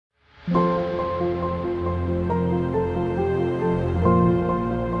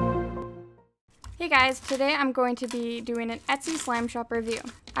Hey guys, today I'm going to be doing an Etsy slime shop review.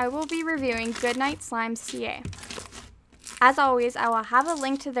 I will be reviewing Goodnightslimesca. As always, I will have a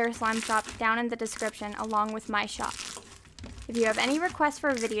link to their slime shop down in the description along with my shop. If you have any requests for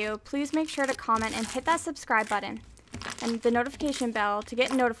a video, please make sure to comment and hit that subscribe button and the notification bell to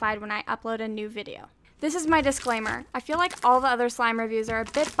get notified when I upload a new video. This is my disclaimer. I feel like all the other slime reviews are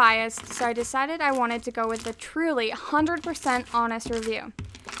a bit biased, so I decided I wanted to go with a truly 100% honest review.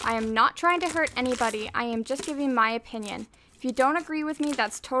 I am not trying to hurt anybody, I am just giving my opinion. If you don't agree with me,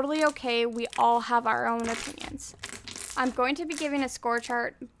 that's totally okay. We all have our own opinions. I'm going to be giving a score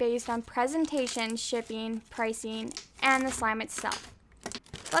chart based on presentation, shipping, pricing, and the slime itself.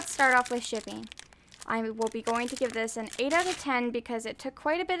 Let's start off with shipping. I will be going to give this an 8 out of 10 because it took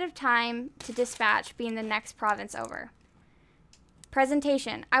quite a bit of time to dispatch, being the next province over.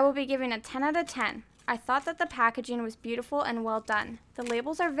 Presentation, I will be giving a 10 out of 10. I thought that the packaging was beautiful and well done. The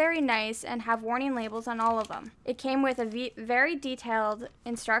labels are very nice and have warning labels on all of them. It came with a very detailed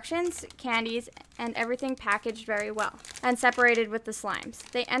instructions, candies, and everything packaged very well and separated with the slimes.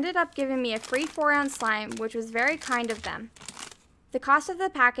 They ended up giving me a free 4-ounce slime, which was very kind of them. The cost of the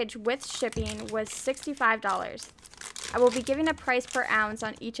package with shipping was $65. I will be giving a price per ounce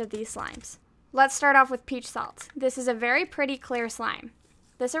on each of these slimes. Let's start off with peach salt. This is a very pretty clear slime.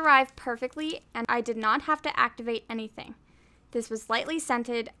 This arrived perfectly and I did not have to activate anything. This was lightly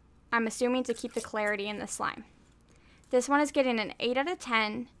scented, I'm assuming to keep the clarity in the slime. This one is getting an 8 out of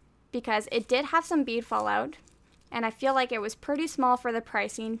 10 because it did have some bead fallout and I feel like it was pretty small for the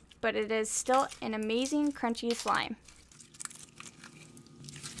pricing, but it is still an amazing crunchy slime.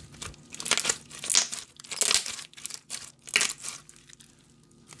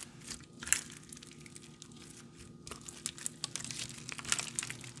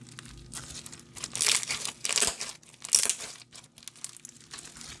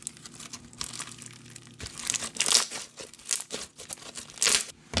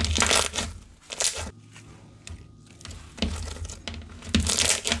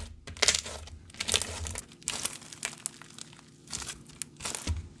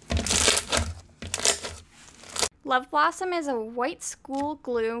 Love Blossom is a white school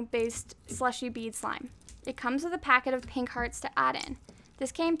glue based slushy bead slime. It comes with a packet of pink hearts to add in.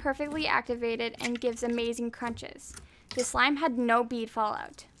 This came perfectly activated and gives amazing crunches. The slime had no bead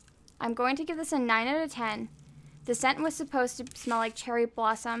fallout. I'm going to give this a 9 out of 10. The scent was supposed to smell like cherry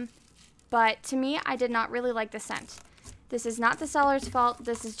blossom, but to me, I did not really like the scent. This is not the seller's fault,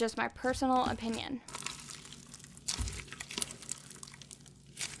 this is just my personal opinion.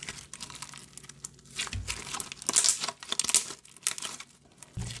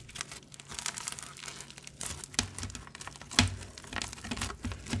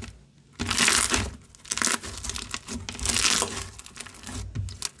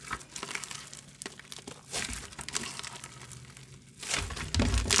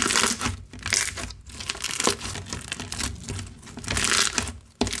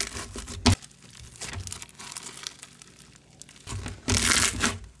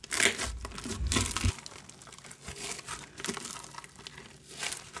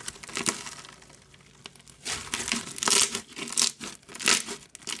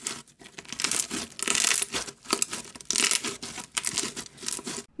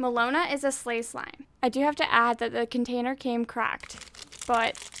 Malona is a sleigh slime. I do have to add that the container came cracked,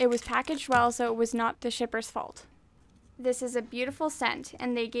 but it was packaged well, so it was not the shipper's fault. This is a beautiful scent,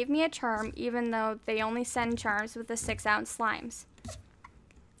 and they gave me a charm even though they only send charms with the 6-ounce slimes.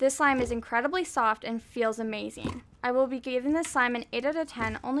 This slime is incredibly soft and feels amazing. I will be giving this slime an 8 out of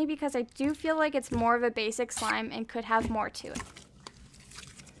 10 only because I do feel like it's more of a basic slime and could have more to it.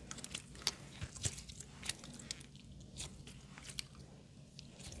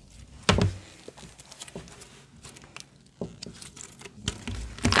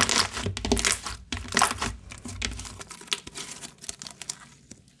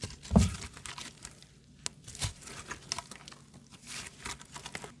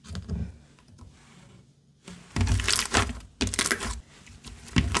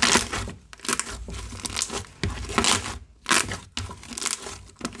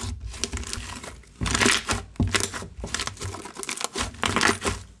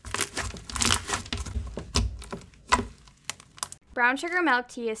 Brown sugar milk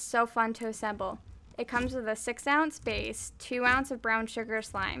tea is so fun to assemble. It comes with a 6-ounce base, 2 ounce of brown sugar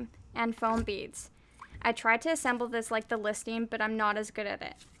slime, and foam beads. I tried to assemble this like the listing, but I'm not as good at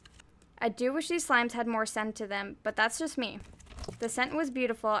it. I do wish these slimes had more scent to them, but that's just me. The scent was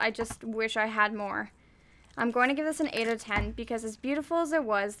beautiful, I just wish I had more. I'm going to give this an 8 out of 10 because as beautiful as it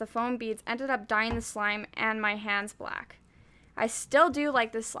was, the foam beads ended up dyeing the slime and my hands black. I still do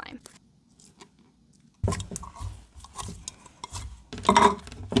like this slime.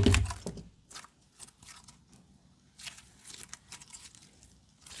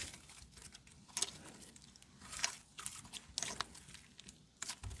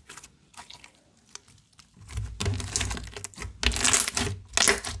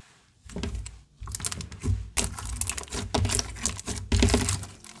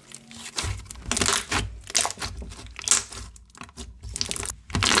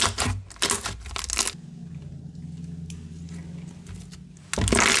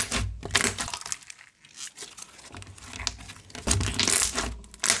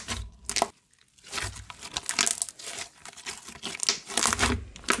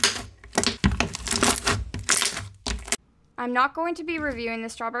 I'm not going to be reviewing the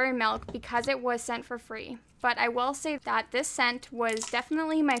strawberry milk because it was sent for free, but I will say that this scent was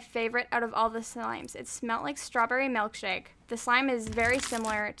definitely my favorite out of all the slimes. It smelled like strawberry milkshake. The slime is very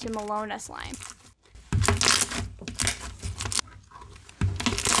similar to Malona slime.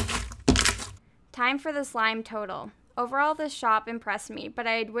 Time for the slime total. Overall, this shop impressed me, but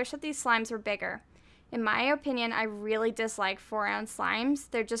I'd wish that these slimes were bigger. In my opinion, I really dislike 4-ounce slimes.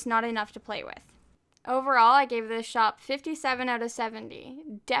 They're just not enough to play with. Overall, I gave this shop 57 out of 70.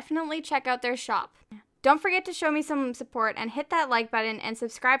 Definitely check out their shop. Don't forget to show me some support and hit that like button and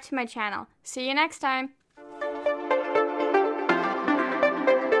subscribe to my channel. See you next time!